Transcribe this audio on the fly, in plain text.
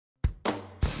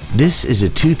This is a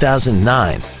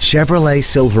 2009 Chevrolet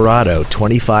Silverado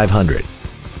 2500.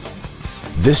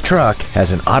 This truck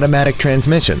has an automatic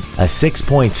transmission, a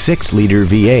 6.6-liter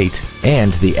V8,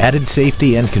 and the added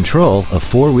safety and control of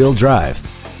four-wheel drive.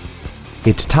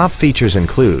 Its top features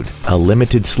include a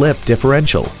limited slip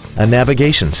differential, a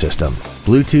navigation system,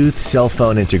 Bluetooth cell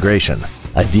phone integration,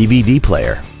 a DVD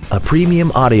player, a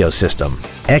premium audio system,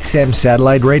 XM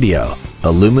satellite radio,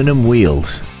 aluminum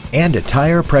wheels, and a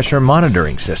tire pressure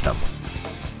monitoring system.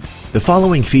 The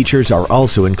following features are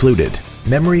also included: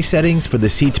 memory settings for the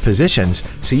seat's positions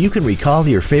so you can recall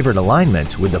your favorite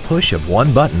alignments with the push of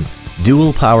one button,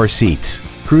 dual power seats,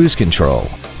 cruise control,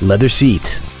 leather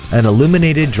seats, an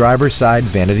illuminated driver's side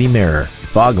vanity mirror,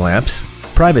 fog lamps,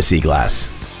 privacy glass,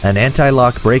 an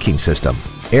anti-lock braking system,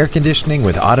 air conditioning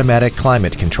with automatic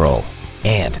climate control,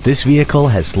 and this vehicle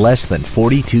has less than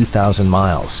 42,000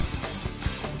 miles.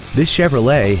 This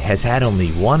Chevrolet has had only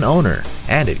one owner,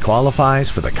 and it qualifies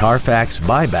for the Carfax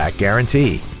buyback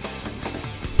guarantee.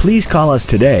 Please call us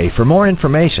today for more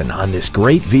information on this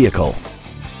great vehicle.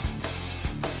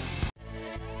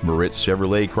 Moritz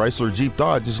Chevrolet Chrysler Jeep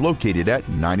Dodge is located at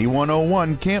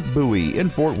 9101 Camp Bowie in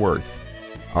Fort Worth.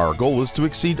 Our goal is to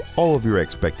exceed all of your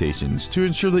expectations to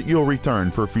ensure that you'll return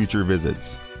for future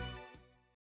visits.